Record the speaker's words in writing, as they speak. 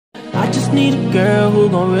just need a girl who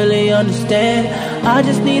gon' really understand. I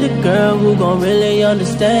just need a girl who gon' really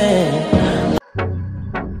understand.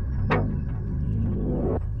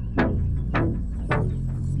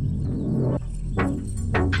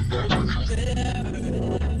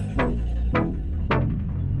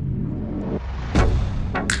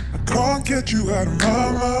 Can't get you out of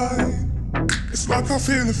my mind. It's like I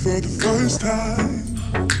feel it for the first time.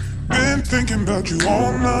 Been thinking about you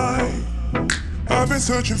all night. I've been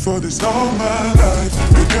searching for this all my life.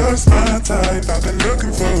 You're just my type. I've been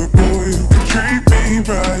looking for a boy who can treat me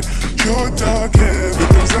right. Your dark hair, but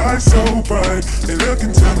those eyes so bright. They look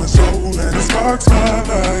into my soul and it sparks my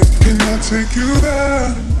life. Can I take you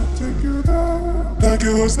there? Like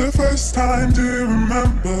it was the first time, do you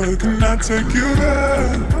remember? Can I take you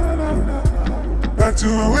there? Back to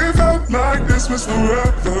when we felt like this was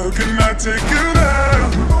forever. Can I take you there?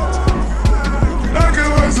 Like it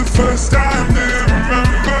was the first time, do you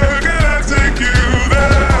remember? Can I take you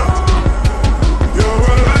there? You're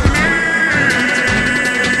all I need.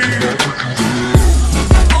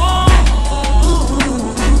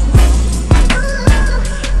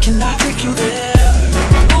 Can I take you there?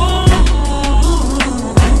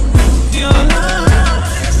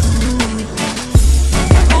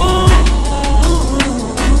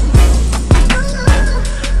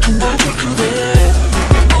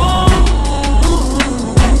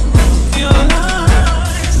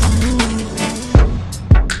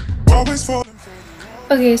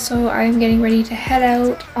 Okay, so I'm getting ready to head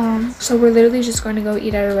out. So we're literally just going to go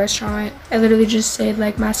eat at a restaurant. I literally just did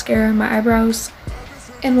like mascara on my eyebrows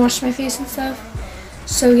and washed my face and stuff.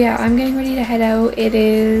 So yeah, I'm getting ready to head out. It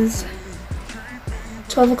is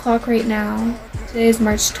 12 o'clock right now. Today is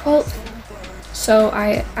March 12th. So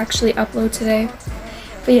I actually upload today.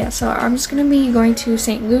 But yeah, so I'm just going to be going to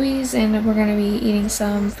St. Louis and we're going to be eating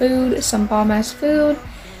some food, some bomb-ass food.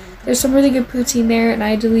 There's some really good poutine there, and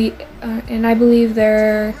I believe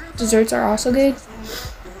their desserts are also good.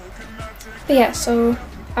 But yeah, so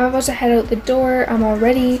I'm about to head out the door. I'm all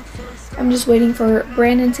ready. I'm just waiting for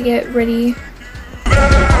Brandon to get ready.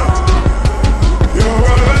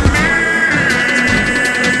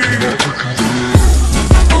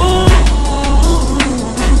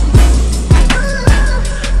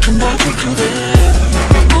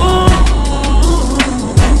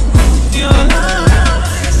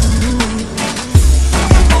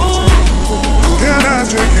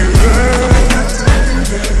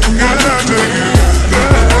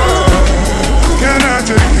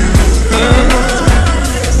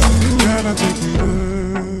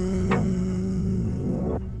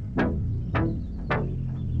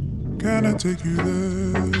 Can I take you there?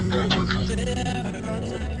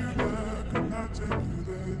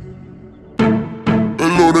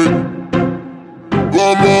 Elore,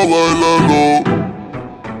 vamos bailando,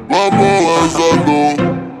 vamos danzando.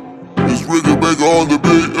 It's Ricky Baker on the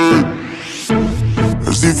beat,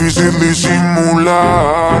 Es difícil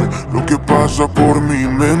disimular lo que pasa por mi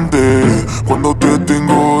mente cuando te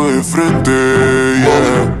tengo de frente,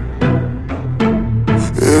 yeah.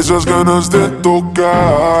 Esas ganas de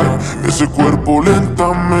tocar ese cuerpo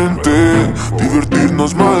lentamente,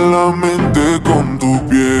 divertirnos malamente con tu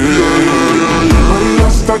piel. Baila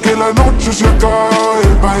hasta que la noche se acabe,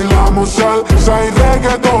 bailamos salsa y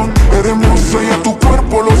reggaetón. Eres hermosa y a tu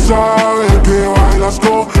cuerpo lo sabe, que bailas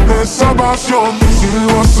con esa pasión. Si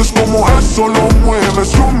lo haces como eso lo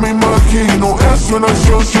mueves, yo me imagino eso en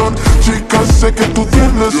acción. Chica, sé que tú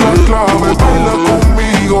tienes la clave, baila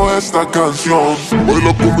conmigo esta canción.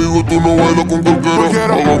 Baila conmigo, tú no bailas con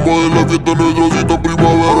cualquiera. Hagamos de la fiesta nuestra cita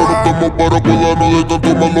primavera. No estamos para acordarnos de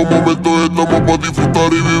tantos malos momentos, estamos para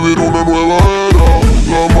disfrutar y vivir una nueva era.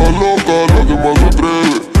 La más loca, la que más se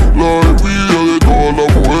atreve, la envidia de todas las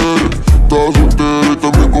mujeres. Está soltera y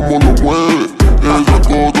también como lo mueve, esa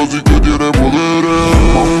cosa sí que tiene poderes.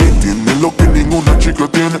 Mami tiene lo que ninguna chica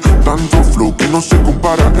tiene, tanto flow que no se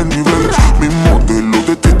compara en niveles. Mi modelo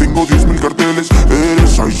de ti tengo 10.000 carteles.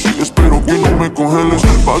 Eres icy, espero que no me congeles.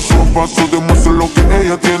 Paso a paso demuestro lo que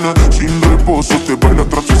ella tiene. Sin reposo te baila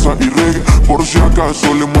trapeza y reggae. Por si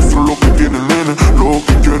acaso le muestro lo que tiene el nene. Lo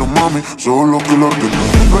que quiero mami, solo que lo ordene.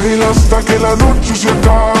 Baila hasta que la noche se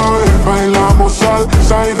acabe, bailamos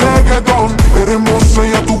salsa y reggaetón. Eres hermosa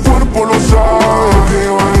y a tu cuerpo lo sabe, que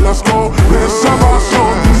bailas con esa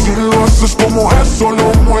pasión. Si lo haces como eso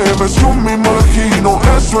lo mueves, yo me imagino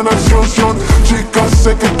eso en acción. Chica,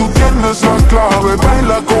 sé que tú tienes la clave,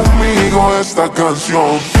 baila conmigo esta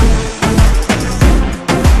canción.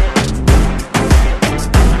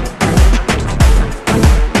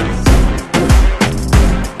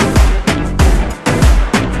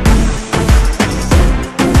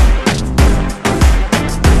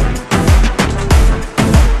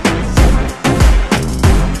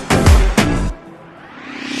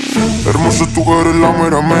 Hermoso, tú eres la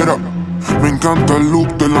mera mera. Me encanta el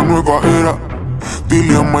look de la nueva era.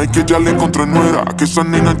 Dile a Mike que ya le encontré nuera, que esa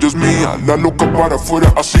nena ya es mía, la loca para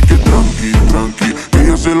afuera. Así que tranqui, tranqui,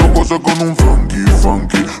 ella se lo goza con un funky,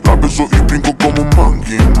 funky. La beso y brinco como un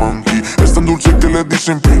monkey, monkey. Es tan dulce que le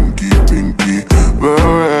dicen pinky, pinky.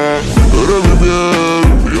 Bebé, eres mi miel,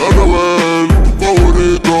 mi Anabel, tu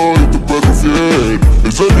favorito y tu perro fiel.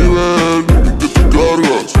 Ese nivel que te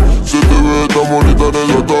cargas, se te ve tan bonita en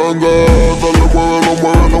esa tanga. Dale, muévelo,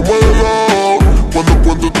 muévelo, muévelo. Cuando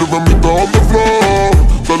cuento te ven mi on the floor.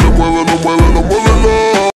 Dale, muévelo, muévelo,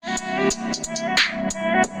 muévelo.